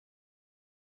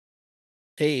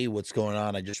Hey, what's going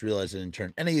on? I just realized I didn't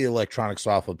turn any of the electronics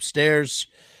off upstairs.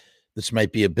 This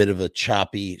might be a bit of a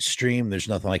choppy stream. There's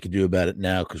nothing I can do about it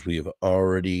now because we have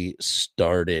already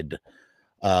started.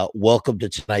 Welcome to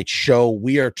tonight's show.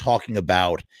 We are talking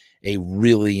about a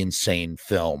really insane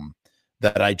film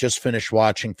that I just finished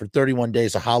watching for 31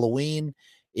 days of Halloween.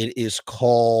 It is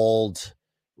called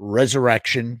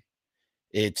Resurrection.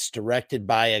 It's directed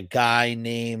by a guy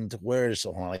named,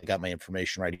 hold on, I got my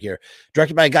information right here.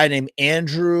 Directed by a guy named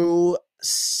Andrew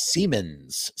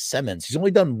Simmons. He's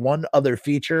only done one other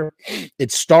feature.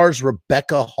 It stars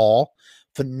Rebecca Hall.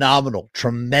 Phenomenal,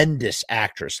 tremendous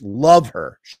actress. Love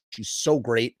her. She's so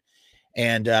great.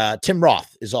 And Tim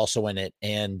Roth is also in it.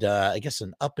 And I guess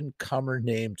an up-and-comer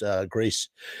named Grace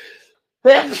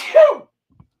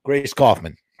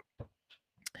Kaufman.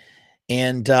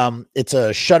 And it's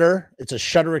a Shudder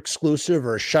exclusive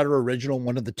or a Shudder original,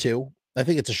 one of the two. I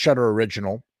think it's a Shudder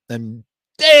original. And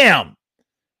damn,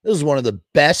 this is one of the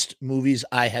best movies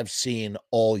I have seen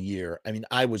all year. I mean,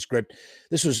 I was gripped.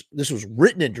 This was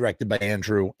written and directed by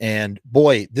Andrew, and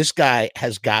boy, this guy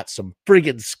has got some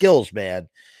friggin' skills, man.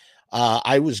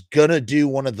 I was gonna do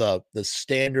one of the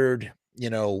standard,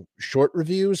 short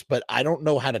reviews, but I don't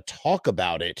know how to talk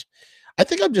about it. I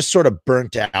think I'm just sort of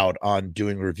burnt out on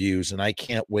doing reviews, and I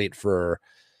can't wait for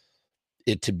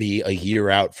it to be a year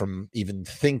out from even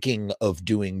thinking of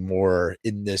doing more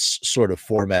in this sort of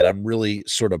format. I'm really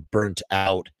sort of burnt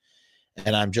out,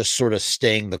 and I'm just sort of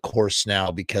staying the course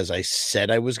now because I said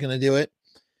I was going to do it.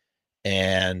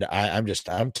 And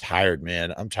I'm tired,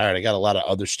 man. I'm tired. I got a lot of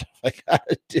other stuff I got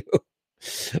to do,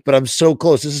 but I'm so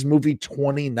close. This is movie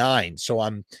 29. So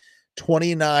I'm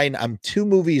 29. I'm 2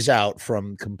 movies out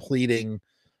from completing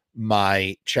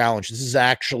my challenge. This is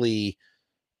actually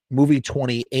movie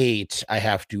 28. I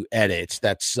have to edit.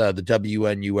 That's the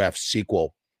WNUF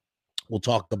sequel. We'll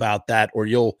talk about that, or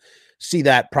you'll see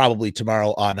that probably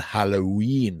tomorrow on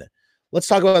Halloween. Let's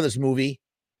talk about this movie.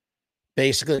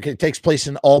 Basically, it takes place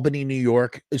in Albany, New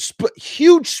York.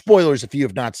 Huge spoilers if you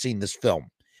have not seen this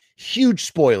film. Huge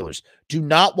spoilers. Do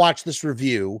not watch this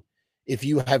review if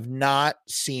you have not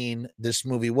seen this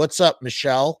movie. What's up,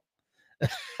 Michelle?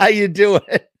 How you doing?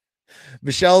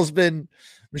 Michelle's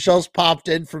popped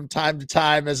in from time to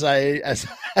time as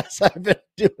I've been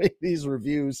doing these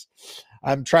reviews.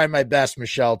 I'm trying my best,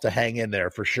 Michelle, to hang in there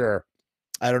for sure.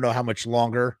 I don't know how much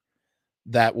longer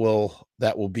that will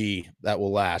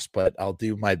last, but I'll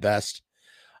do my best.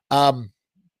 Damn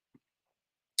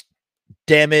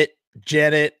it,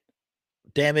 Janet.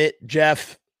 Damn it,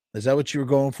 Jeff. Is that what you were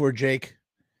going for, Jake?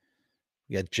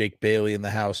 You got Jake Bailey in the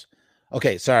house.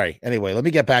 Okay, sorry. Anyway, let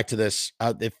me get back to this.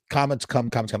 If comments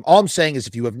come. All I'm saying is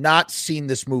if you have not seen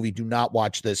this movie, do not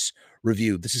watch this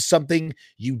review. This is something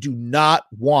you do not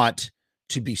want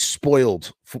to be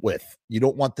spoiled with. You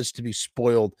don't want this to be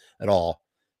spoiled at all.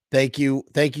 Thank you.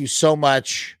 Thank you so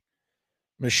much,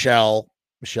 Michelle.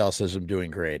 Michelle says I'm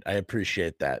doing great. I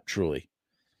appreciate that, truly.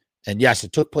 And yes,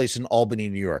 it took place in Albany,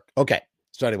 New York. Okay,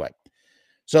 so anyway.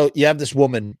 So you have this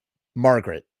woman,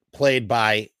 Margaret, played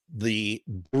by the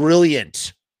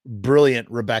brilliant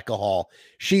Rebecca Hall.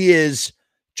 She is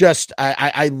just,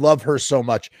 I love her so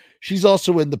much. She's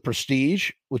also in The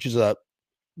Prestige, which is a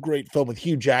great film with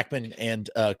Hugh Jackman and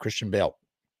Christian Bale.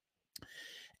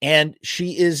 And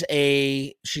she's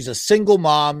a single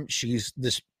mom. She's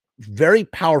this very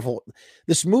powerful.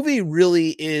 This movie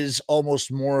really is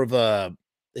almost more of a,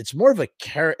 it's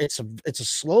a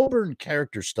slow burn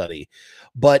character study,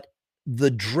 but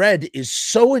the dread is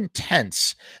so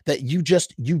intense that you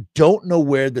don't know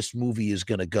where this movie is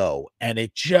going to go. And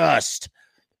it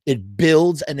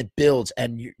builds and it builds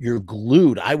and you're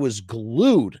glued. I was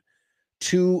glued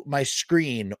to my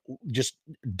screen, just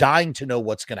dying to know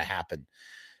what's going to happen.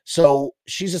 So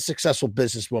she's a successful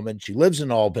businesswoman. She lives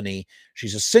in Albany.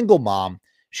 She's a single mom.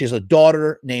 She has a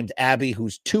daughter named Abby,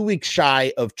 who's 2 weeks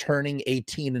shy of turning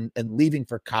 18 and leaving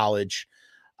for college.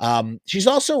 She's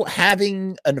also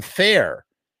having an affair.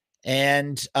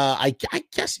 And I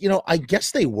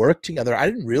guess they work together. I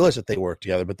didn't realize that they work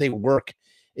together, but they work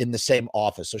in the same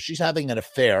office. So she's having an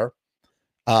affair,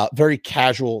 very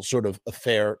casual sort of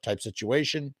affair type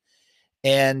situation.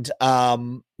 And,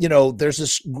 there's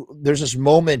this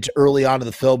moment early on in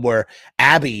the film where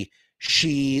Abby,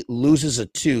 she loses a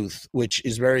tooth, which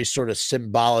is very sort of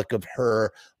symbolic of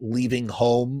her leaving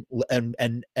home.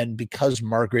 And because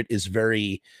Margaret is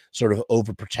very sort of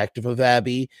overprotective of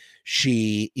Abby,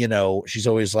 she's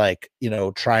always like,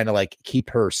 trying to like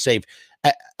keep her safe.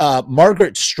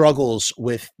 Margaret struggles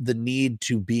with the need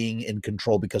to being in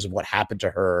control because of what happened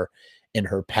to her in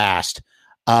her past.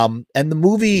 And the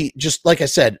movie, just like I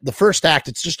said, the first act,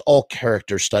 it's just all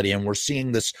character study. And we're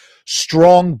seeing this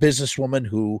strong businesswoman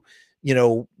who,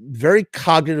 very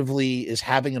cognitively is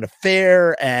having an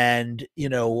affair and,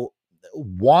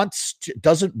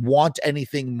 doesn't want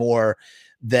anything more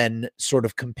than sort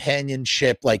of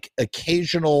companionship, like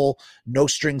occasional no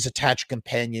strings attached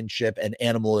companionship and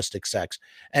animalistic sex.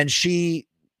 And she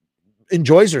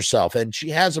enjoys herself, and she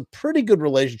has a pretty good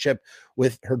relationship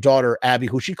with her daughter Abby,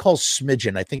 who she calls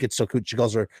Smidgen. I think it's so cute. She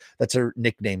calls her, that's her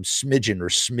nickname, Smidgen or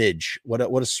Smidge. What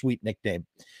a sweet nickname.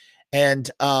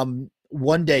 And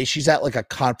one day she's at like a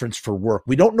conference for work.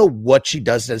 We don't know what she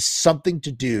does. It has something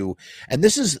to do. And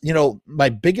this is, my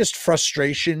biggest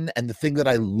frustration, and the thing that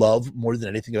I love more than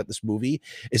anything about this movie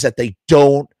is that they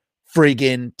don't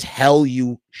friggin' tell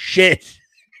you shit.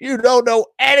 You don't know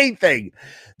anything.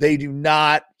 They do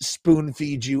not spoon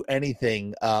feed you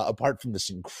anything apart from this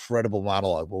incredible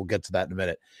monologue. We'll get to that in a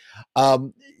minute.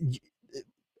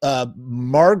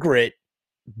 Margaret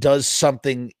does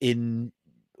something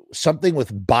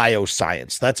with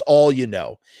bioscience. That's all you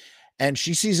know. And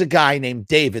she sees a guy named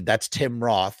David, that's Tim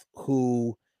Roth,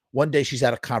 who one day she's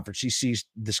at a conference. She sees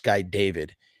this guy,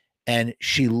 David, and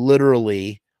she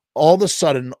literally, all of a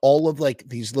sudden, all of like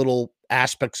these little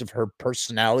aspects of her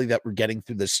personality that we're getting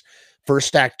through this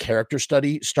first act character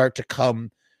study start to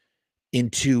come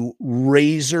into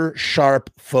razor sharp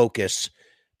focus,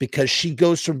 because she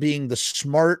goes from being the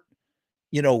smart,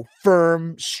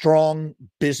 firm, strong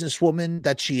businesswoman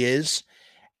that she is,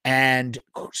 and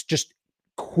just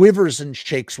quivers and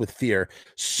shakes with fear,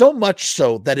 so much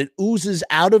so that it oozes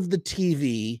out of the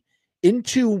TV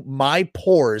into my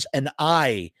pores, and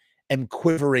I am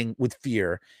quivering with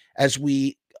fear as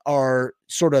we are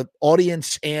sort of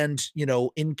audience and,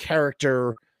 in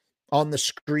character on the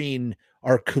screen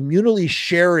are communally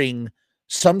sharing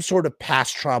some sort of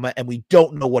past trauma, and we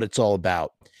don't know what it's all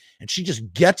about. And she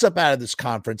just gets up out of this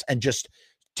conference and just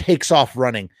takes off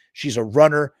running. She's a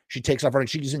runner. She takes off running.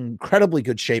 She's in incredibly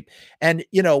good shape. And,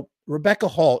 Rebecca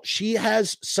Hall, she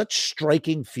has such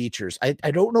striking features.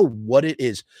 I don't know what it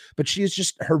is, but she is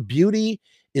just, her beauty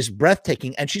is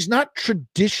breathtaking. And she's not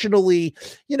traditionally,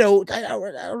 I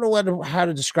don't know how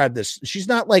to describe this. She's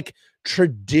not like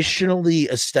traditionally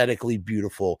aesthetically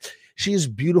beautiful. She is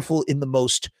beautiful in the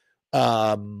most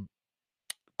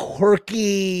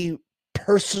quirky,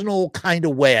 personal kind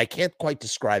of way. I can't quite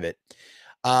describe it.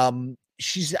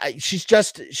 She's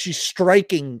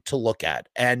striking to look at,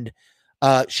 and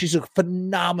she's a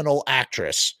phenomenal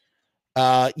actress.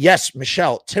 Yes,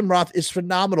 Michelle, Tim Roth is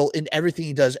phenomenal in everything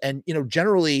he does. And,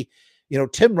 generally,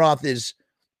 Tim Roth is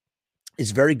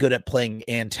very good at playing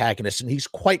antagonists, and he's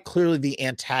quite clearly the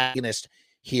antagonist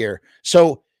here.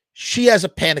 So she has a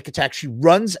panic attack. She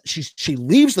runs, she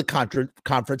leaves the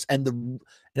conference, and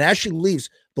as she leaves,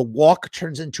 the walk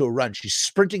turns into a run. She's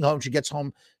sprinting home. She gets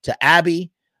home to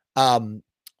Abby.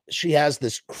 She has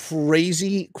this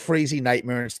crazy, crazy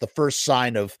nightmare. It's the first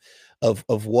sign of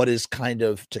what is kind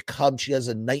of to come. She has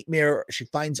a nightmare. She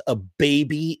finds a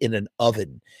baby in an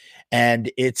oven,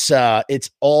 and it's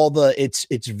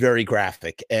very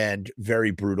graphic and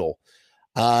very brutal.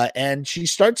 And she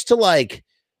starts to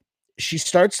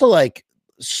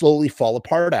slowly fall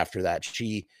apart after that.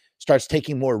 She starts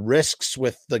taking more risks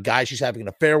with the guy she's having an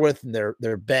affair with, and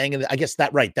they're banging. I guess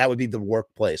that would be the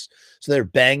workplace. So they're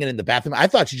banging in the bathroom. I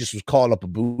thought she just was calling up a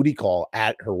booty call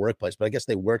at her workplace, but I guess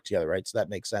they work together, right? So that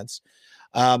makes sense.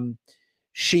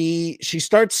 She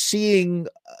starts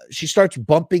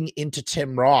bumping into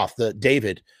Tim Roth, the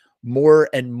David, more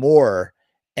and more,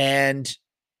 and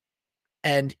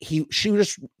she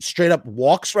just straight up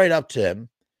walks right up to him,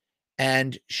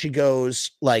 and she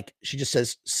just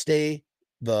says, stay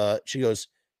the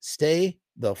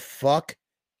fuck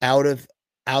out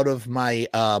of my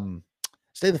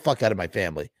stay the fuck out of my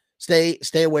family. Stay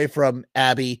away from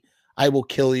Abby. I will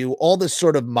kill you. All this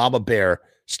sort of mama bear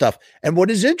stuff. And what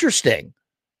is interesting,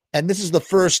 and this is the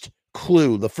first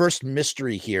clue, the first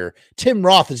mystery here, Tim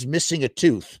Roth is missing a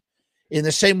tooth in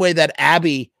the same way that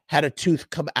Abby had a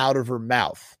tooth come out of her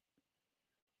mouth,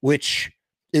 which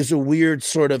is a weird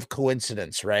sort of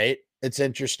coincidence, right? It's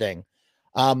interesting.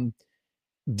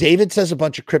 David says a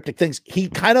bunch of cryptic things. He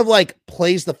kind of like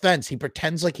plays the fence. He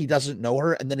pretends like he doesn't know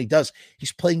her, and then he does.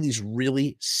 He's playing these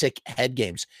really sick head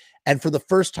games. And for the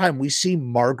first time, we see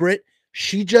Margaret.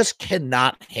 She just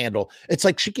cannot handle. It's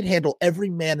like she can handle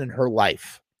every man in her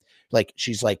life. Like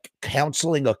she's like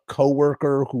counseling a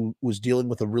coworker who was dealing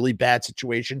with a really bad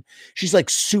situation. She's like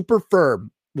super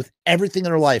firm with everything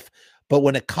in her life. But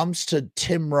when it comes to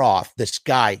Tim Roth, this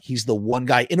guy, he's the one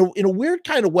guy in a weird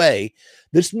kind of way.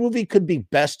 This movie could be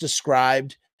best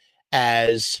described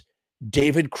as,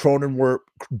 David Cronenberg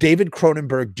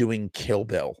doing Kill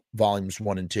Bill volumes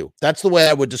 1 and 2. That's the way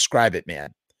I would describe it,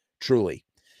 man. Truly.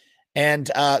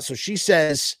 And so she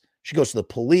says, she goes to the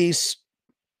police.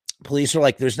 Police are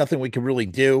like, there's nothing we can really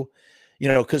do,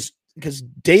 because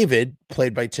David,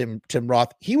 played by Tim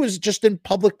Roth, he was just in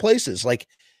public places. Like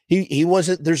he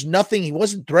wasn't, there's nothing, he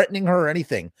wasn't threatening her or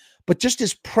anything, but just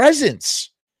his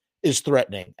presence is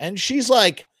threatening. And she's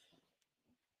like,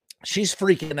 she's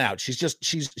freaking out.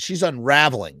 She's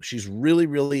unraveling. She's really,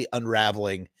 really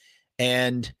unraveling.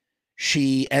 And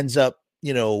she ends up,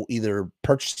 either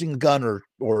purchasing a gun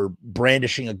or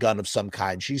brandishing a gun of some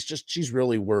kind. She's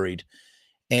really worried.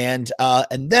 And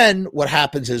then what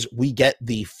happens is we get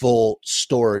the full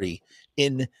story.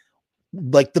 In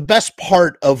like, the best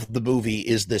part of the movie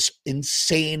is this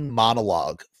insane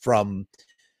monologue from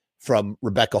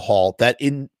Rebecca Hall that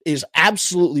is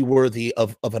absolutely worthy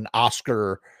of an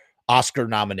Oscar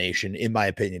nomination, in my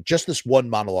opinion. Just this one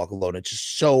monologue alone, it's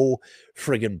just so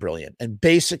friggin' brilliant. And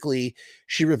basically,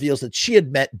 she reveals that she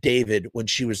had met David when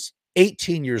she was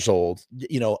 18 years old,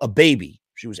 a baby.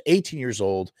 She was 18 years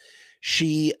old.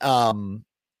 Her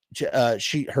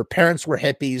parents were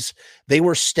hippies. They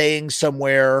were staying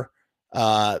somewhere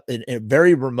in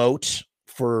very remote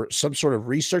for some sort of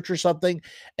research or something.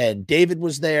 And David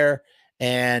was there.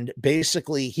 And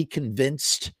basically he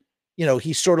convinced,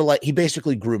 he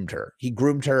basically groomed her. He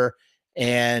groomed her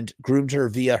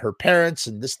via her parents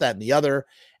and this, that, and the other.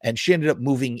 And she ended up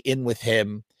moving in with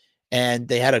him. And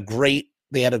they had a great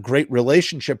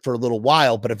relationship for a little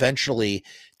while, but eventually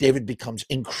David becomes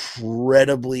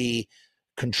incredibly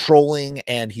controlling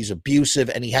and he's abusive.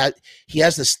 And he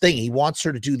has this thing. He wants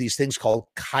her to do these things called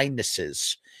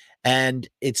kindnesses. And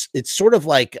it's sort of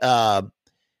like,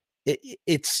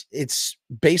 it's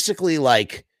basically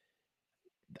like,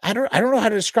 I don't know how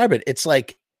to describe it. It's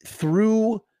like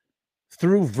through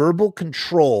verbal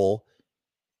control,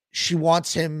 he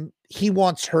wants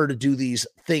her to do these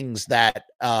things that,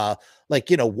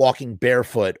 walking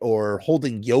barefoot or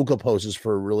holding yoga poses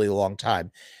for a really long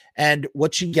time. And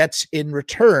what she gets in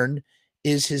return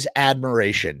is his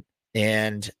admiration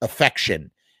and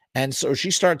affection. And so she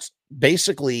starts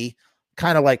basically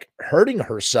kind of like hurting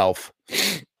herself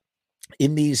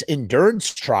in these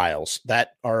endurance trials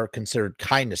that are considered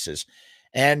kindnesses.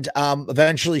 And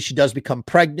eventually she does become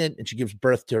pregnant and she gives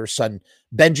birth to her son,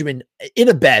 Benjamin, in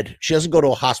a bed. She doesn't go to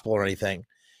a hospital or anything.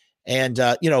 And,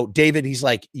 David, he's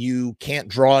like, you can't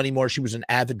draw anymore. She was an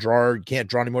avid drawer. You can't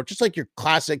draw anymore. Just like your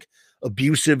classic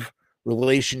abusive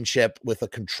relationship with a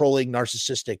controlling,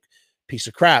 narcissistic piece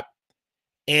of crap.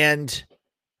 And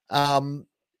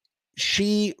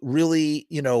she really,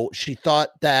 she thought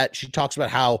that, she talks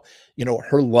about how,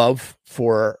 her love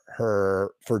for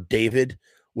David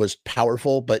was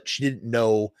powerful, but she didn't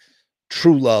know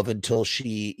true love until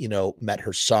she, met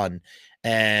her son.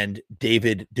 And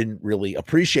David didn't really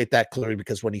appreciate that, clearly,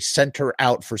 because when he sent her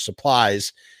out for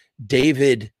supplies,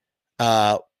 David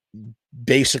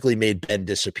basically made Ben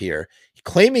disappear,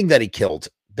 claiming that he killed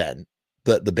Ben,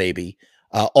 the baby.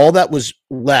 All that was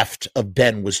left of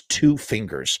Ben was 2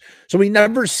 fingers. So we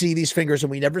never see these fingers and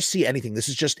we never see anything. This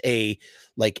is just a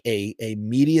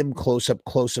medium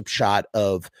close-up shot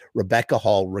of Rebecca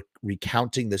Hall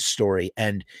recounting this story.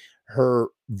 And her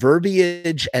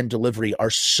verbiage and delivery are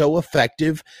so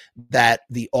effective that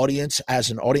the audience,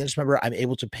 as an audience member, I'm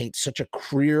able to paint such a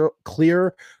clear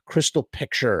crystal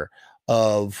picture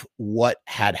of what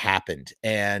had happened.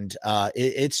 And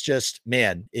it's just,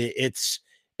 man, it's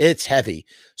heavy.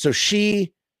 So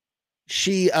she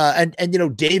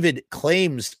David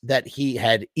claims that he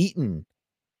had eaten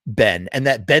Ben and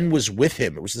that Ben was with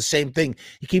him. It was the same thing.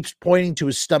 He keeps pointing to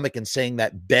his stomach and saying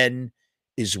that Ben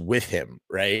is with him,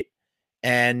 right?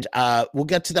 And we'll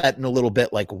get to that in a little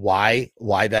bit, like why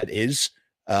that is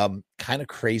kind of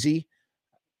crazy.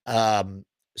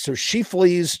 So she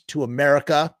flees to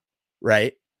America,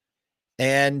 right?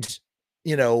 And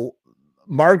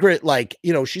Margaret,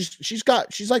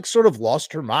 she's like sort of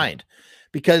lost her mind,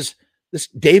 because this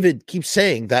David keeps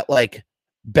saying that like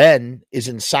Ben is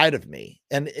inside of me,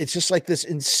 and it's just like this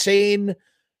insane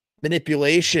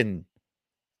manipulation.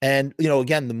 And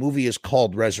again, the movie is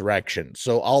called Resurrection,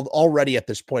 so already at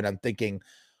this point I'm thinking,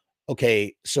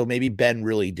 okay, so maybe Ben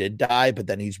really did die, but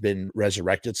then he's been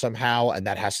resurrected somehow, and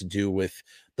that has to do with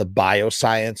the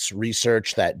bioscience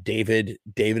research that David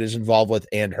is involved with,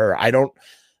 and her. I don't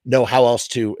know how else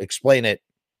to explain it.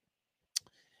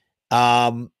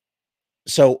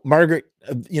 So Margaret,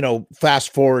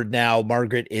 fast forward now,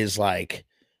 Margaret is like,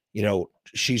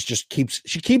 she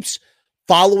keeps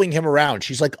following him around.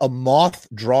 She's like a moth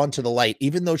drawn to the light.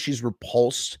 Even though she's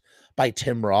repulsed by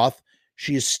Tim Roth,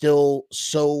 she is still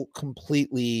so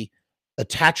completely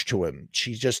attached to him.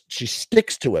 She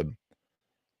sticks to him.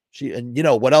 And you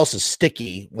know what else is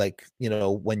sticky? Like, you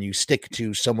know, when you stick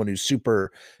to someone who's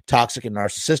super toxic and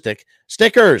narcissistic,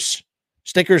 stickers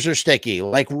are sticky,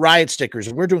 like Riot stickers.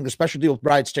 And we're doing a special deal with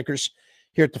Riot stickers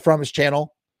here at the Frumess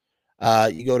channel.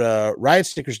 You go to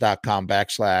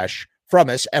riotstickers.com/Frumess,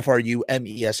 Frumess,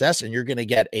 and you're going to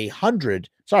get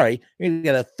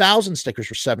 1,000 stickers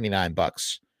for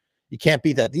 $79. You can't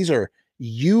beat that. These are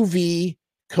UV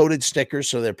coated stickers,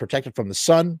 so they're protected from the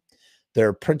sun.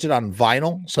 They're printed on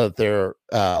vinyl so that they're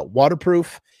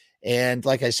waterproof. And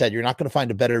like I said, you're not going to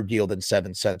find a better deal than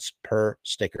 7 cents per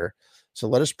sticker. So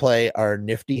let us play our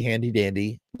nifty, handy,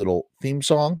 dandy little theme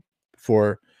song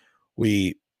before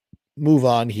we move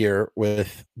on here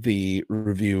with the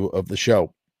review of the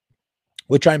show,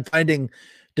 which I'm finding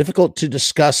difficult to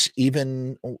discuss,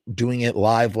 even doing it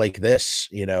live like this.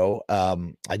 You know,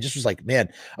 I just was like, man,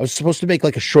 I was supposed to make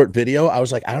like a short video. I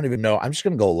was like, I don't even know. I'm just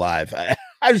going to go live.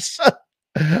 I'm so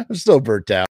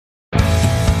burnt out.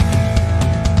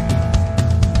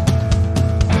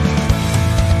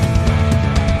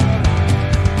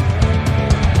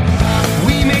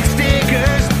 We make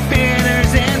stickers,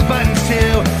 banners, and buttons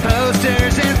too,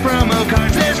 posters and promo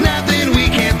cards. There's nothing we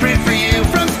can't print for you.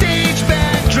 From stage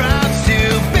backdrops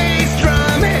to bass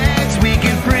drum heads, we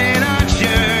can print on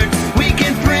shirts, we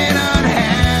can print on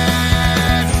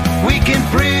hats, we can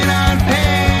print on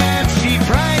pants. Cheap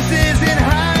prices and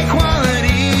high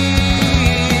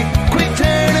quality, quick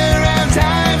turnaround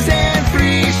times and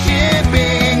free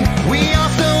shipping. We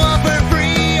also offer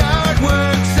free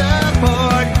artwork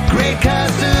support, great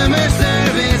customer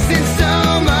service, and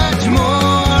so much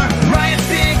more.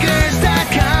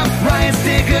 RiotStickers.com, Riot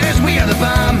Stickers, we are the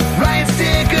bomb.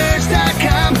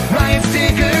 RiotStickers.com, Riot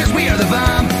Stickers, we are the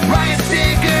bomb.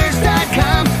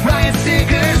 RiotStickers.com, Riot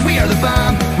Stickers, we are the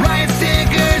bomb.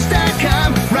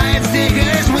 RiotStickers.com, Riot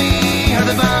Stickers, we are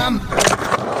the bomb.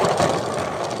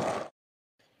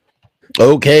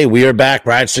 Okay, we are back.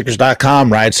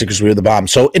 RiotStickers.com, Riot Stickers, we are the bomb.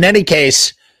 So in any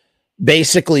case,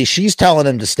 basically she's telling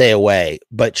him to stay away,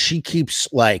 but she keeps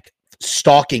like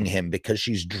stalking him because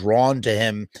she's drawn to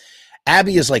him.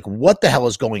 Abby is like, what the hell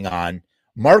is going on?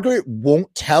 Margaret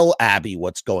won't tell Abby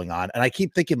what's going on. And I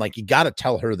keep thinking, like, you got to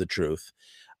tell her the truth.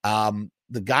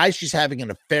 The guy she's having an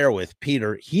affair with,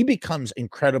 Peter, he becomes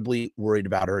incredibly worried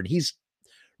about her, and he's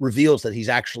reveals that he's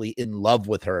actually in love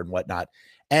with her and whatnot.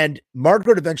 And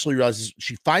Margaret eventually realizes,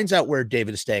 she finds out where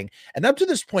David is staying. And up to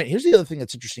this point, here's the other thing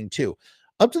that's interesting too.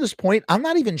 Up to this point, I'm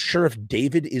not even sure if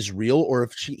David is real or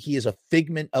if he is a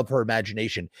figment of her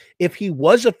imagination. If he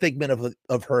was a figment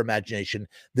of her imagination,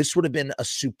 this would have been a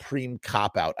supreme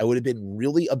cop-out. I would have been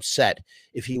really upset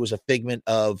if he was a figment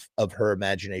of her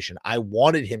imagination. I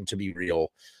wanted him to be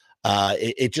real.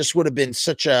 It just would have been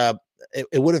such a,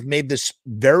 it would have made this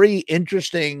very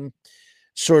interesting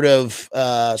sort of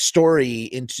story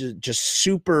into just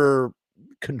super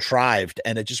contrived,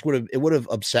 and it would have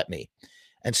upset me.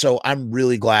 And so I'm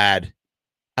really glad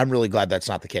that's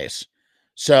not the case.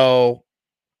 So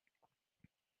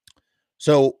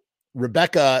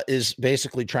Rebecca is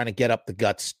basically trying to get up the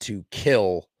guts to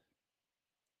kill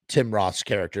Tim Roth's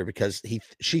character because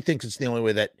she thinks it's the only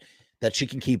way that she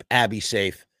can keep Abby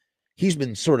safe. He's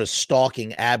been sort of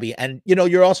stalking Abby. And, you know,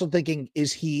 you're also thinking,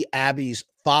 is he Abby's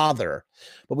father?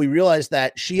 But we realized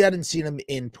that she hadn't seen him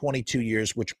in 22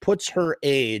 years, which puts her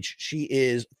age. She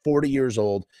is 40 years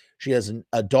old. She has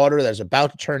a daughter that's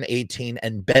about to turn 18,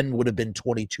 and Ben would have been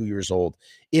 22 years old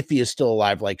if he is still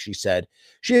alive, like she said.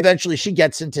 She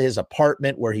gets into his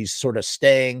apartment where he's sort of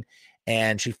staying,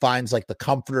 and she finds like the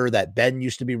comforter that Ben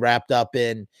used to be wrapped up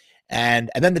in. And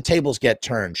then the tables get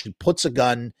turned. She puts a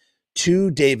gun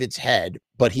to David's head,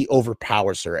 but he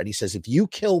overpowers her. And he says, if you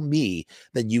kill me,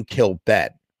 then you kill Ben.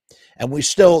 And we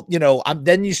still, you know,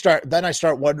 then I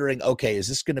start wondering, okay, is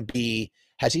this going to be,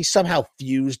 has he somehow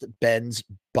fused Ben's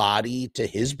body to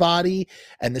his body?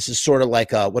 And this is sort of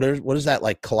like what is that,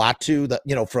 like Kalatu, that,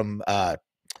 you know, from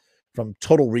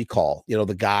Total Recall, you know,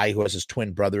 the guy who has his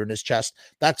twin brother in his chest.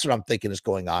 That's what I'm thinking is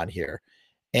going on here.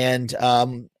 And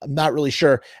I'm not really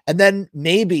sure. And then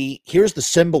maybe here's the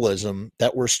symbolism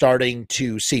that we're starting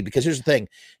to see, because here's the thing.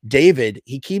 David,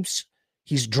 he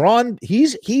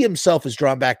himself is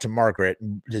drawn back to Margaret,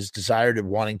 and his desire to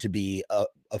wanting to be a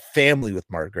family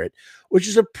with Margaret, which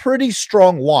is a pretty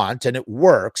strong want, and it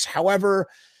works. However,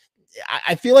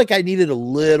 I feel like I needed a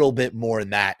little bit more on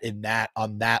that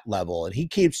level. And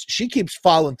she keeps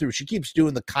following through. She keeps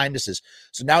doing the kindnesses.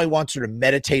 So now he wants her to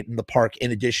meditate in the park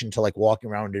in addition to like walking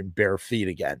around in bare feet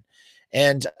again.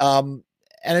 And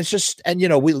it's just, and you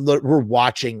know, we're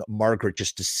watching Margaret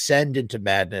just descend into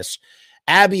madness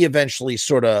Abby eventually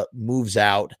sort of moves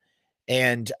out,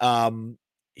 and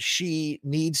she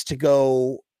needs to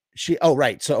go.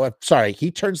 Right. So sorry,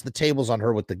 he turns the tables on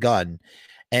her with the gun,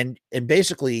 and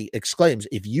basically exclaims,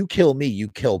 "If you kill me, you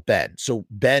kill Ben." So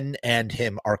Ben and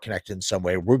him are connected in some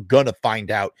way. We're gonna find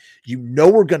out.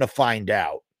 We're gonna find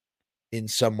out in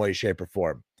some way, shape, or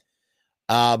form.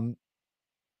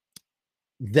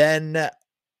 Then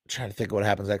trying to think of what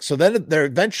happens next. So then they're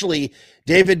eventually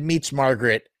David meets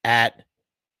Margaret at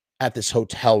this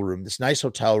hotel room, this nice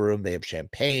hotel room. They have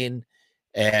champagne,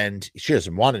 and she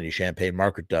doesn't want any champagne.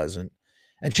 Margaret doesn't,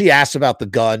 and she asks about the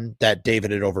gun that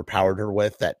David had overpowered her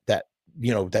with.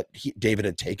 David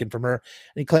had taken from her,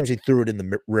 and he claims he threw it in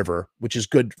the river, which is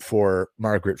good for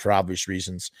Margaret for obvious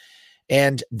reasons.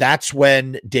 And that's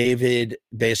when David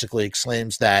basically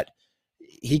exclaims that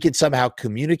he could somehow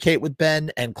communicate with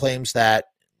Ben, and claims that,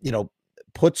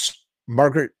 puts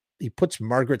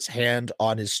Margaret's hand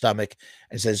on his stomach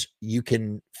and says, "You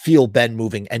can feel Ben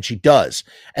moving." And she does.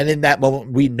 And in that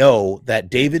moment, we know that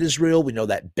David is real. We know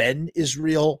that Ben is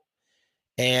real.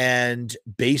 And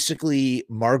basically,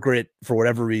 Margaret, for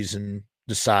whatever reason,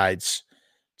 decides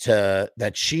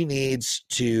that she needs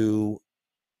to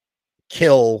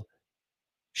kill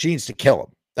him.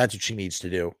 That's what she needs to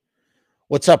do.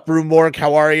 What's up, Broomorg?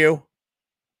 How are you?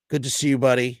 Good to see you,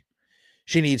 buddy.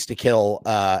 She needs to kill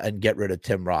and get rid of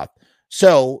Tim Roth.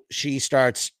 So she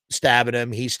starts stabbing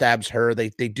him. He stabs her. They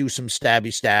do some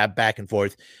stabby stab back and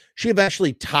forth. She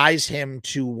eventually ties him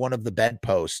to one of the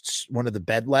bedposts, one of the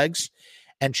bed legs,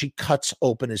 and she cuts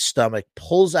open his stomach,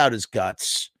 pulls out his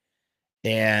guts,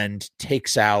 and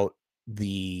takes out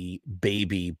the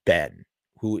baby Ben,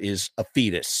 who is a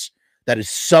fetus that is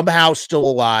somehow still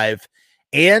alive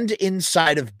and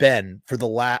inside of Ben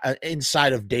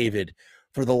inside of David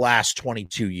for the last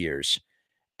 22 years.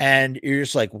 And you're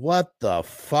just like, what the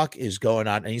fuck is going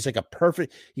on? And he's like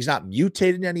he's not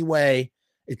mutated in any way.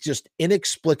 It's just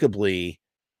inexplicably.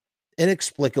 In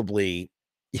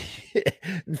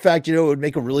fact, it would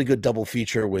make a really good double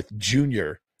feature with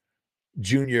Junior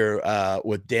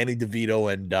with Danny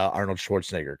DeVito and Arnold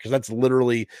Schwarzenegger, because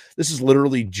this is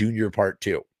literally Junior Part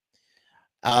 2.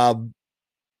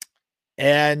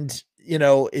 And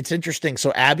it's interesting.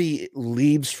 So Abby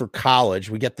leaves for college.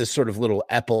 We get this sort of little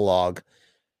epilogue.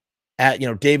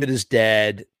 David is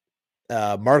dead.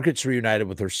 Margaret's reunited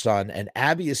with her son, and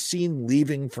Abby is seen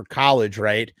leaving for college,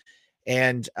 right?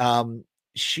 And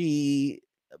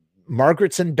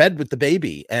Margaret's in bed with the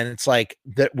baby, and it's like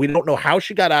that. We don't know how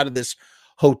she got out of this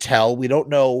hotel. We don't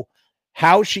know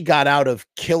how she got out of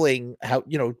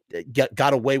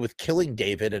got away with killing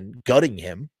David and gutting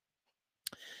him.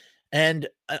 And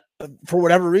for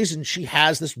whatever reason, she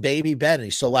has this baby Ben, and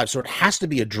he's still alive. So it has to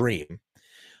be a dream.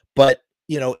 But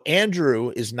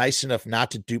Andrew is nice enough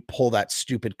not to pull that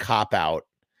stupid cop out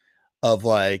of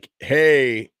like,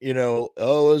 hey, it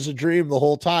was a dream the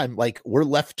whole time. Like, we're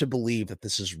left to believe that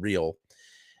this is real.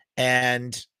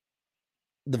 And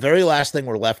the very last thing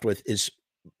we're left with is,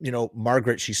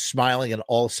 Margaret, she's smiling, and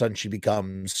all of a sudden she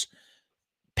becomes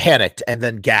panicked and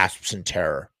then gasps in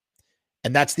terror.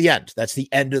 And that's the end. That's the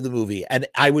end of the movie. And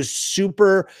I was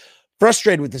super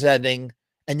frustrated with this ending.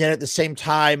 And yet at the same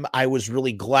time, I was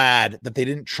really glad that they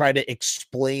didn't try to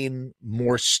explain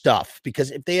more stuff,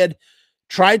 because if they had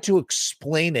tried to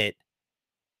explain it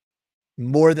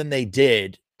more than they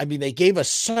did, I mean, they gave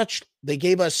us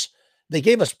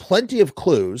plenty of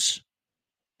clues,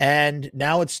 and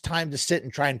now it's time to sit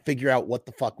and try and figure out what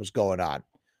the fuck was going on.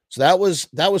 So that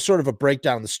was sort of a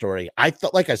breakdown of the story. I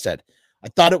thought, like I said, I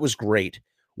thought it was great.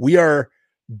 We are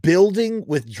building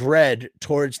with dread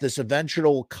towards this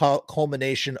eventual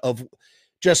culmination of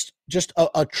just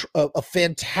a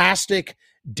fantastic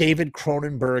David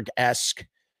Cronenberg-esque,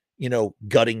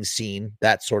 gutting scene,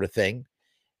 that sort of thing.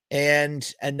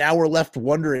 And now we're left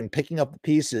wondering, picking up the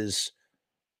pieces,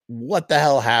 what the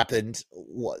hell happened?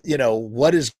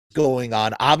 What is going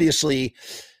on? Obviously,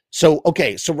 so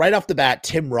right off the bat,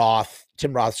 Tim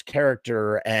Roth's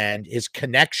character and his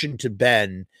connection to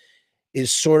Ben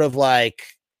is sort of like,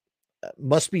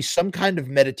 must be some kind of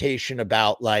meditation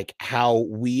about like how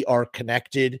we are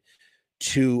connected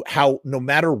to how, no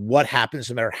matter what happens,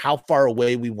 no matter how far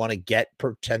away we want to get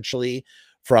potentially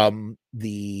from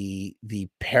the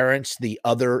parents, the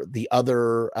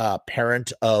other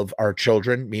parent of our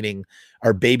children, meaning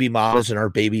our baby mamas and our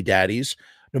baby daddies,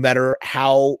 no matter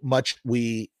how much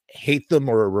we hate them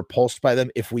or are repulsed by them,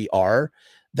 if we are,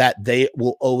 that they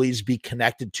will always be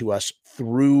connected to us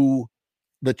through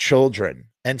the children.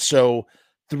 And so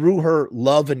through her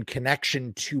love and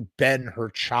connection to Ben, her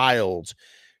child,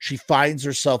 she finds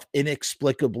herself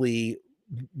inexplicably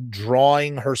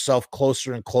drawing herself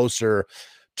closer and closer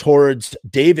towards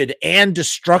David and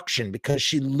destruction, because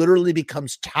she literally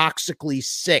becomes toxically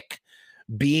sick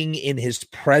being in his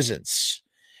presence.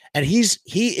 And he's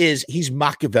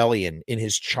Machiavellian in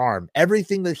his charm.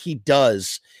 Everything that he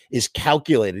does is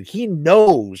calculated. He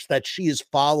knows that she is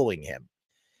following him.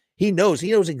 He knows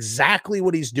exactly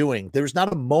what he's doing. There's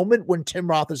not a moment when Tim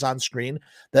Roth is on screen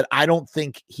that I don't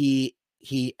think he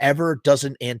ever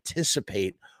doesn't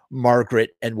anticipate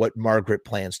Margaret and what Margaret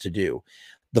plans to do.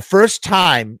 The first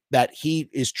time that he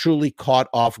is truly caught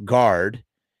off guard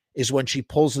is when she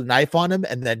pulls the knife on him,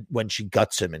 and then when she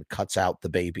guts him and cuts out the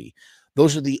baby.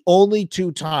 Those are the only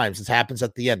two times this happens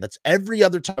at the end. That's every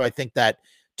other time I think that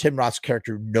Tim Roth's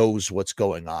character knows what's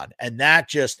going on. And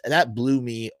that blew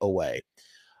me away.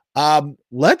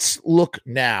 Let's look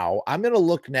now. I'm going to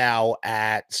look now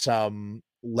at some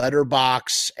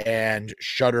Letterboxd and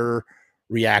Shudder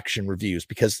reaction reviews,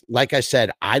 because like I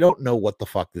said, I don't know what the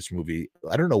fuck this movie,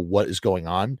 I don't know what is going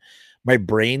on. My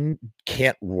brain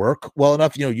can't work well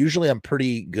enough. Usually I'm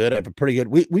pretty good. I have a pretty good,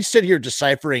 we sit here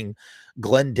deciphering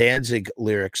Glenn Danzig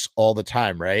lyrics all the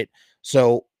time. Right.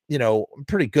 So, I'm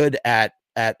pretty good at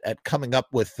coming up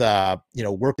with,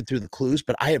 working through the clues,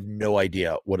 but I have no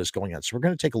idea what is going on. So we're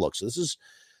going to take a look. So this is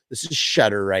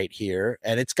Shudder right here.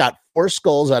 And it's got 4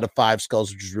 skulls out of 5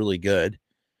 skulls, which is really good.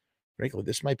 Frankly,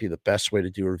 this might be the best way to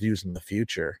do reviews in the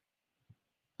future.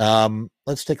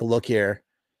 Let's take a look here.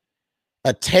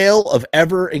 A tale of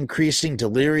ever-increasing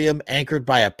delirium anchored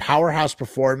by a powerhouse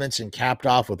performance and capped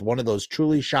off with one of those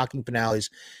truly shocking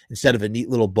finales instead of a neat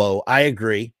little bow. I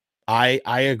agree. I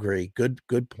agree.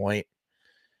 Good point.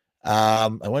 I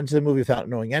went to the movie without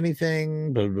knowing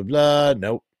anything. Blah, blah,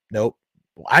 blah. Nope.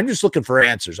 I'm just looking for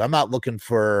answers. I'm not looking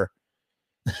for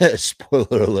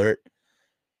spoiler alert.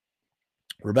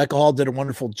 Rebecca Hall did a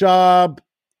wonderful job.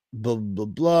 Blah, blah,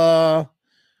 blah.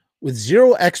 With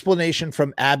zero explanation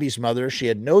from Abby's mother, she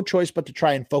had no choice but to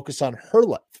try and focus on her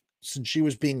life, since she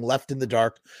was being left in the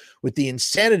dark with the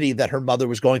insanity that her mother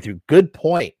was going through. Good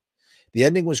point. The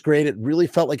ending was great. It really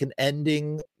felt like an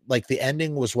ending, like the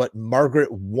ending was what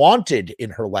Margaret wanted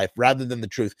in her life rather than the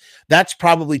truth. That's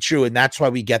probably true, and that's why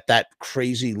we get that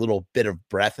crazy little bit of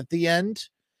breath at the end.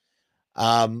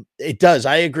 It does.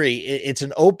 I agree. It's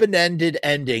an open-ended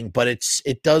ending, but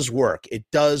it does work. It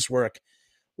does work.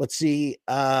 Let's see.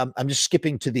 I'm just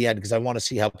skipping to the end because I want to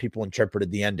see how people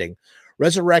interpreted the ending.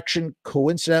 Resurrection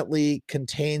coincidentally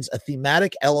contains a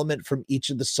thematic element from each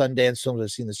of the Sundance films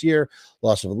I've seen this year: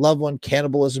 loss of a loved one,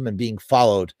 cannibalism, and being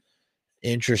followed.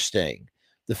 Interesting.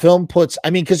 The film puts,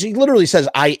 because he literally says,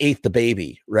 I ate the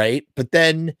baby, right? But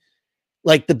then,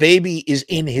 like, the baby is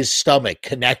in his stomach,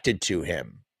 connected to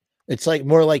him. It's like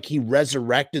more like he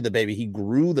resurrected the baby. He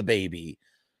grew the baby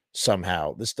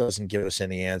somehow. This doesn't give us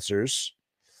any answers.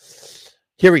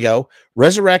 Here we go.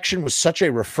 Resurrection was such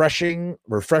a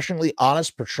refreshingly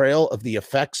honest portrayal of the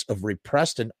effects of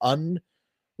repressed and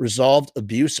unresolved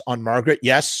abuse on Margaret.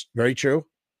 Yes, very true.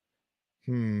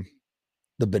 The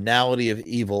banality of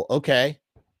evil. Okay.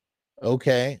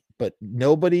 But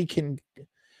nobody can,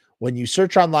 when you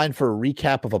search online for a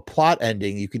recap of a plot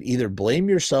ending, you can either blame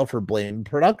yourself or blame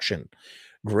production.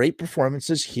 Great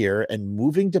performances here and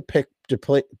moving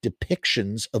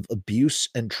depictions of abuse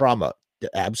and trauma.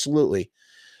 Absolutely.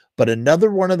 But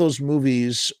another one of those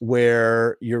movies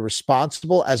where you're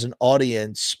responsible as an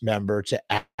audience member to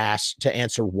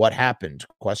answer what happened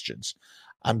questions.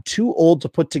 I'm too old to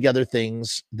put together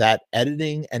things that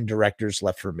editing and directors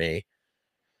left for me.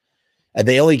 And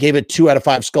they only gave it 2 out of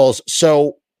 5 skulls.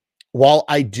 So while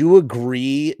I do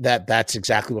agree that that's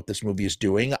exactly what this movie is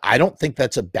doing, I don't think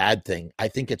that's a bad thing. I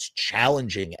think it's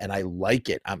challenging and I like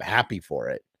it. I'm happy for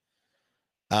it.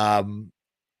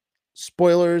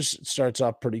 Spoilers, it starts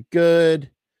off pretty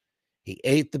good. He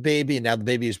ate the baby and now the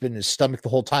baby has been in his stomach the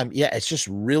whole time. Yeah, it's just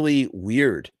really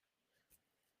weird.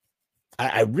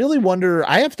 I really wonder,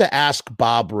 I have to ask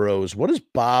Bob Rose. What does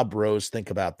Bob Rose think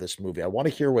about this movie? I want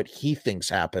to hear what he thinks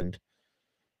happened.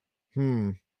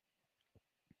 Okay,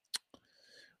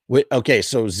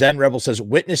 so Zen Rebel says,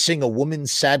 witnessing a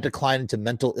woman's sad decline into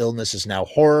mental illness is now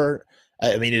horror.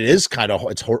 It is kind of,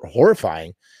 it's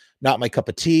horrifying. Not my cup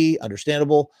of tea,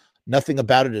 understandable. Nothing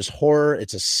about it is horror.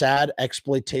 It's a sad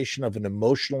exploitation of an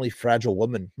emotionally fragile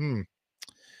woman.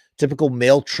 Typical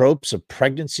male tropes of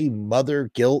pregnancy, mother,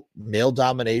 guilt, male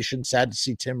domination. Sad to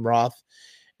see Tim Roth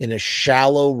in a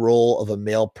shallow role of a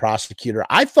male prosecutor.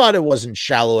 I thought it wasn't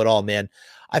shallow at all, man.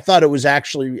 I thought it was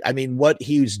actually, what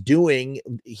he was doing,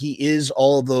 he is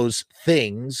all of those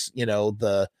things,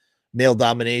 the male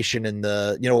domination and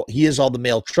he is all the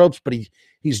male tropes, but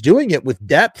he's doing it with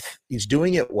depth. He's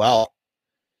doing it well.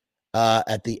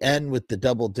 At the end with the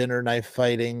double dinner knife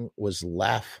fighting was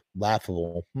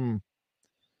laughable.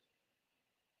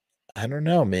 I don't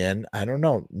know, man. I don't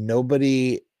know.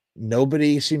 Nobody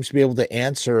seems to be able to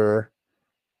answer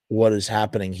what is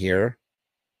happening here.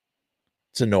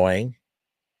 It's annoying.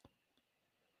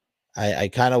 I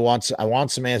kind of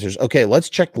want some answers. Okay, let's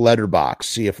check Letterbox.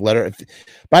 See if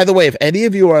by the way, if any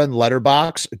of you are on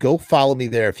Letterbox, go follow me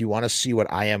there if you want to see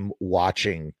what I am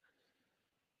watching.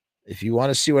 If you want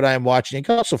to see what I am watching, you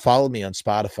can also follow me on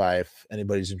Spotify if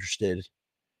anybody's interested.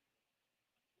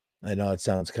 I know it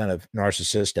sounds kind of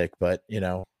narcissistic, but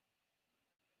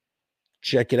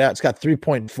check it out. It's got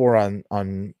 3.4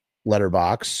 on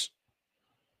Letterbox.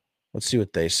 Let's see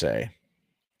what they say.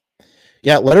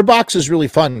 Yeah, Letterbox is really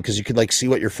fun because you could see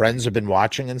what your friends have been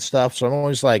watching and stuff. So I'm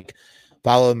always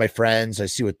following my friends. I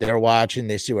see what they're watching.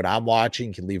 They see what I'm watching.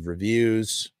 You can leave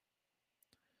reviews.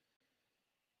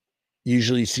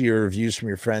 Usually you see your reviews from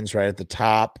your friends right at the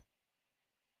top.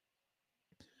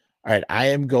 All right, I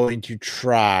am going to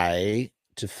try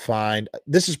to find.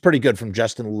 This is pretty good from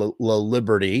Justin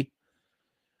Liberty,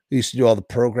 who used to do all the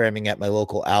programming at my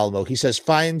local Alamo. He says,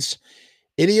 finds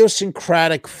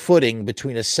idiosyncratic footing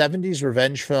between a 70s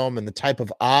revenge film and the type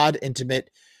of odd,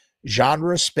 intimate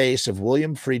genre space of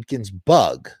William Friedkin's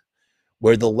Bug,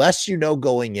 where the less you know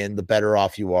going in, the better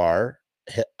off you are.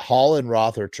 Hall and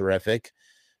Roth are terrific.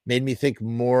 Made me think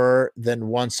more than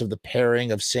once of the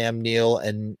pairing of Sam Neill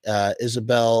and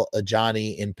Isabelle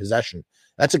Adjani in Possession.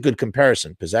 That's a good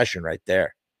comparison. Possession right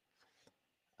there.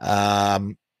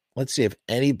 Let's see if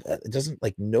it doesn't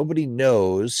nobody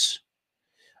knows.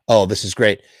 Oh, this is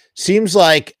great. Seems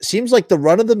like the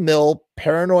run-of-the-mill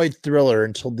paranoid thriller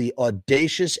until the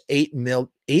audacious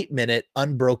 8-minute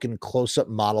unbroken close-up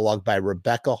monologue by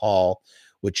Rebecca Hall,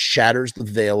 which shatters the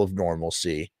veil of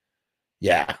normalcy.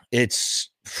 Yeah, that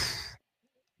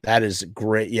is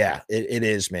great. Yeah, it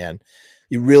is, man.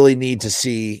 You really need to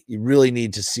see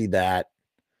that.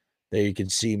 There you can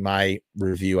see my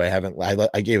review.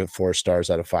 I gave it 4 stars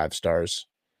out of 5 stars.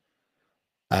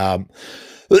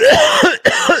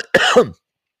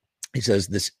 He says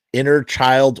this inner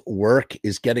child work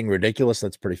is getting ridiculous.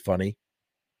 That's pretty funny.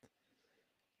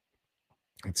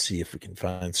 Let's see if we can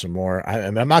find some more.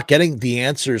 I'm not getting the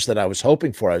answers that I was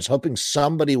hoping for. I was hoping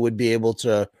somebody would be able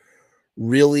to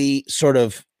really sort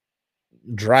of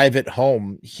drive it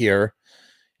home here.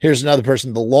 Here's another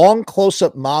person. The long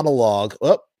close-up monologue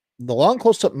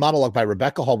by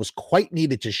Rebecca Hall was quite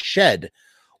needed to shed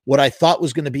what I thought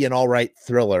was going to be an all right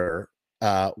thriller.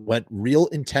 Went real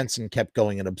intense and kept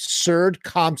going. An absurd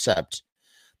concept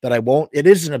that it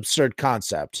is an absurd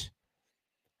concept.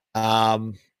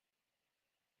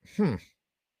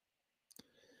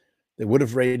 They would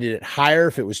have rated it higher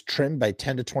if it was trimmed by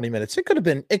 10 to 20 minutes. It could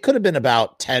have been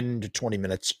about 10 to 20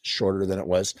 minutes shorter than it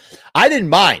was. I didn't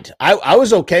mind. I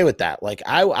was okay with that.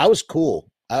 I was cool.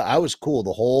 I was cool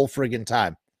the whole friggin'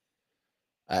 time.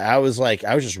 I was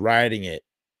just riding it.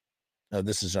 No,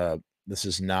 this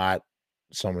is not,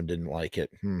 someone didn't like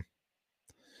it.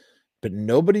 But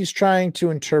nobody's trying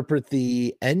to interpret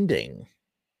the ending.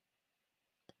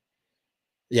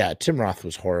 Yeah, Tim Roth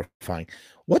was horrifying.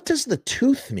 What does the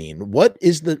tooth mean? What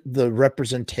is the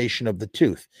representation of the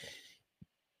tooth?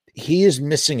 He is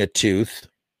missing a tooth,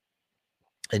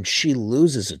 and she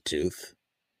loses a tooth.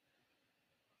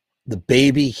 The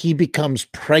baby, he becomes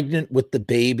pregnant with the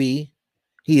baby.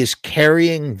 He is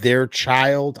carrying their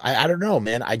child. I don't know,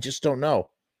 man. I just don't know.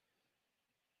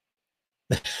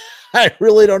 I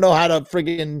really don't know how to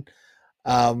friggin'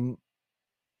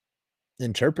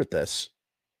 interpret this.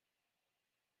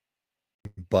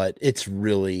 But it's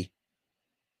really,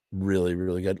 really,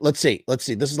 really good. Let's see. This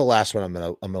is the last one I'm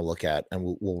gonna look at, and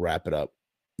we'll wrap it up.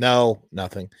 No,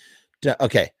 nothing.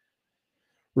 Okay.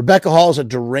 Rebecca Hall is a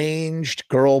deranged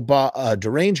girl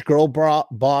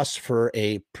boss for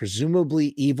a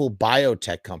presumably evil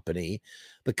biotech company.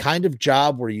 The kind of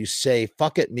job where you say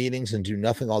fuck it meetings and do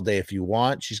nothing all day if you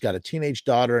want. She's got a teenage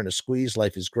daughter and a squeeze.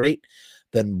 Life is great.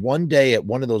 Then one day at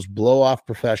one of those blow-off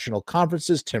professional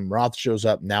conferences, Tim Roth shows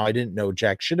up. Now, I didn't know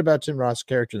jack shit about Tim Roth's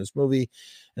character in this movie,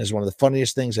 and it's one of the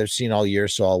funniest things I've seen all year,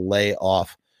 so I'll lay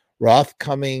off. Roth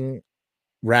coming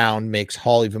round makes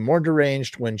Hall even more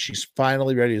deranged when she's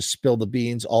finally ready to spill the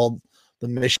beans, all the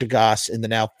mishigas in the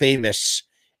now famous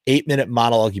 8-minute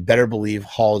monologue. You better believe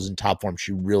Hall is in top form.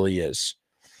 She really is.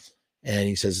 And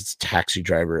he says it's Taxi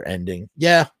Driver ending.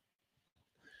 Yeah.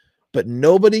 But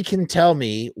nobody can tell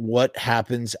me what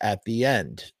happens at the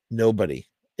end. Nobody.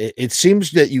 It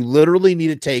seems that you literally need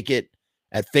to take it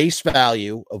at face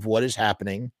value of what is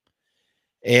happening.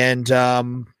 And,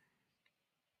 or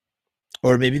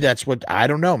maybe that's what, I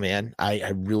don't know, man.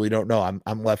 I really don't know.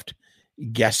 I'm left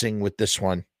guessing with this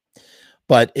one.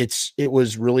 But it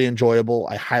was really enjoyable.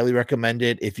 I highly recommend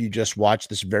it if you just watch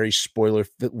this very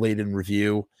spoiler-laden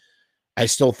review. I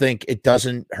still think it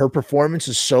doesn't. Her performance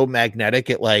is so magnetic.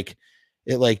 It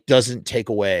doesn't take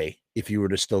away if you were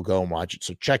to still go and watch it.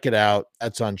 So check it out.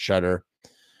 That's on Shudder.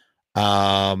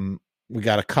 We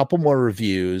got a couple more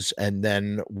reviews, and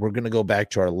then we're going to go back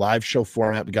to our live show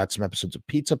format. We got some episodes of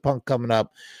Pizza Punk coming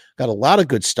up. Got a lot of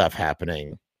good stuff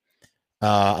happening.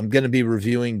 I'm going to be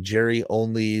reviewing Jerry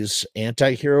Only's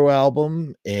Anti-Hero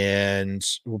album, and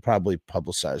we'll probably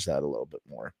publicize that a little bit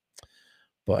more.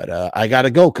 But I got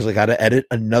to go because I got to edit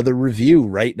another review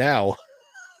right now.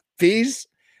 Peace.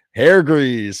 Hair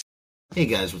grease. Hey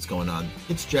guys, what's going on?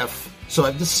 It's Jeff. So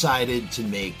I've decided to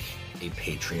make a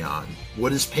Patreon.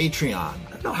 What is Patreon?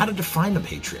 I don't know how to define a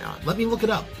Patreon. Let me look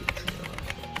it up.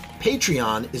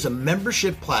 Patreon is a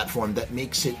membership platform that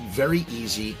makes it very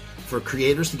easy for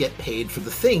creators to get paid for the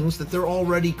things that they're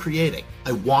already creating.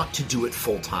 I want to do it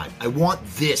full time. I want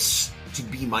this to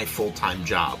be my full-time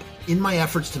job. In my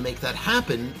efforts to make that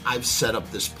happen, I've set up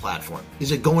this platform.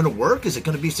 Is it going to work? Is it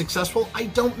going to be successful? I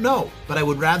don't know, but I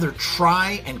would rather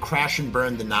try and crash and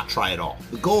burn than not try at all.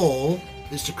 The goal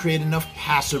is to create enough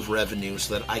passive revenue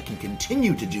so that I can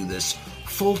continue to do this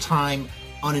full-time,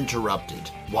 uninterrupted.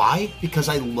 Why? Because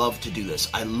I love to do this.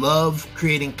 I love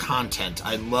creating content.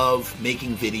 I love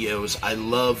making videos. I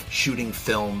love shooting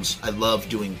films. I love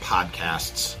doing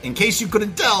podcasts. In case you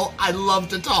couldn't tell, I love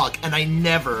to talk and I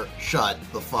never shut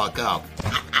the fuck up.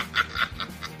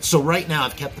 So right now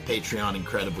I've kept the Patreon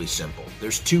incredibly simple.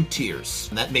 There's 2 tiers,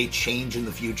 and that may change in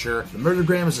the future. The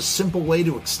Murdergram is a simple way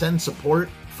to extend support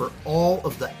for all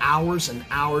of the hours and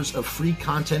hours of free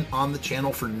content on the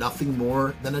channel for nothing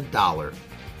more than $1.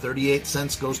 38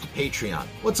 cents goes to Patreon.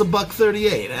 What's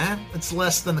 $1.38, eh? It's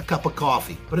less than a cup of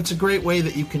coffee, but it's a great way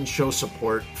that you can show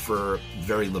support for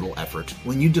very little effort.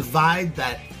 When you divide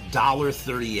that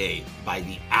 $1.38 by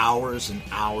the hours and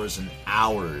hours and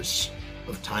hours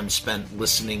of time spent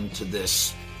listening to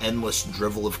this endless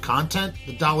drivel of content,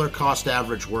 the dollar cost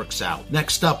average works out.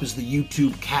 Next up is the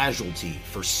YouTube casualty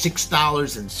for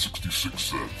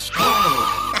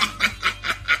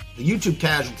 $6.66. The YouTube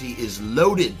casualty is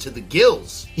loaded to the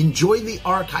gills. Enjoy the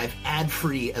archive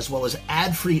ad-free, as well as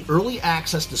ad-free early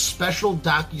access to special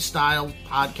docu-style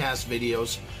podcast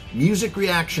videos, music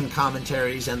reaction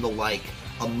commentaries, and the like,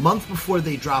 a month before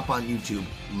they drop on YouTube,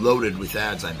 loaded with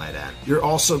ads, I might add. You're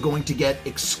also going to get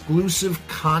exclusive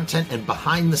content and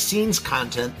behind-the-scenes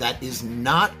content that is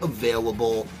not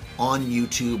available on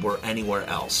YouTube or anywhere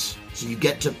else. So you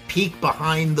get to peek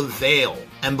behind the veil.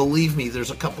 And believe me, there's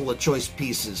a couple of choice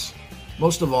pieces.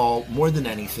 Most of all, more than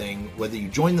anything, whether you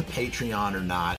join the Patreon or not,